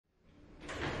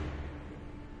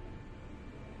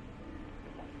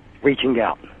Reaching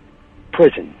out.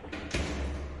 Prison.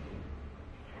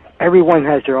 Everyone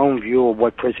has their own view of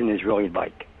what prison is really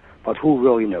like, but who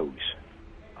really knows?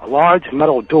 A large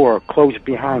metal door closed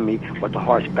behind me with a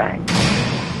harsh bang.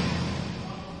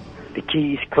 The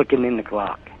keys clicking in the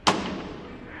lock.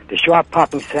 The sharp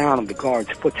popping sound of the guard's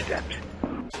footsteps.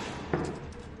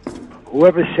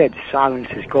 Whoever said silence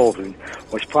is golden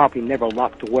was probably never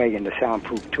locked away in the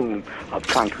soundproof tomb of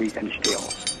concrete and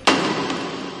steel.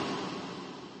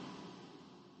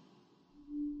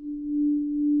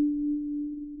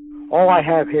 All I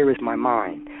have here is my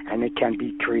mind, and it can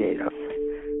be creative.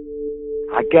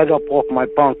 I get up off my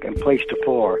bunk and pace the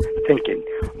floor, thinking,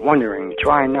 wondering,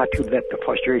 trying not to let the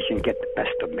frustration get the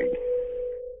best of me.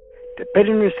 The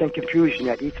bitterness and confusion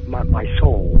that eats my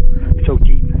soul, so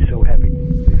deep and so heavy.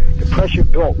 The pressure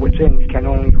built within can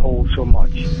only hold so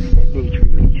much. It needs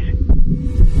release.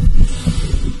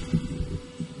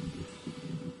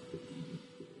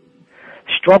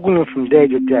 Struggling from day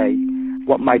to day,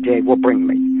 what my day will bring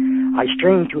me. I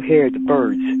strain to hear the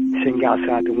birds sing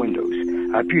outside the windows,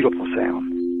 a beautiful sound.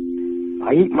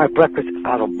 I eat my breakfast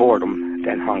out of boredom,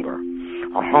 then hunger,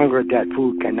 a hunger that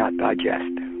food cannot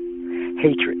digest.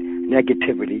 Hatred,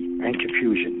 negativity, and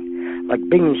confusion, like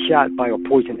being shot by a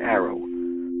poisoned arrow.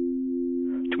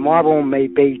 Tomorrow may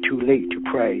be too late to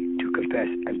pray, to confess,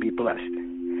 and be blessed.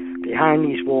 Behind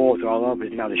these walls our love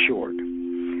is not assured.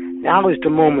 Now is the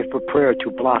moment for prayer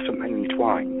to blossom and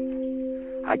entwine.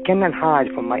 I cannot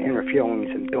hide from my inner feelings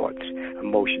and thoughts,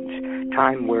 emotions.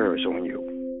 Time wears on you.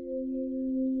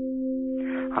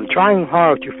 I'm trying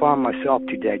hard to find myself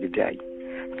today,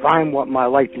 find what my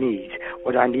life needs,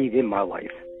 what I need in my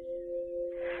life.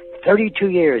 32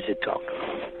 years it took.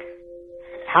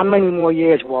 How many more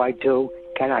years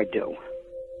can I do?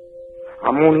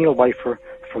 I'm only a lifer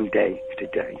from day to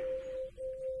day.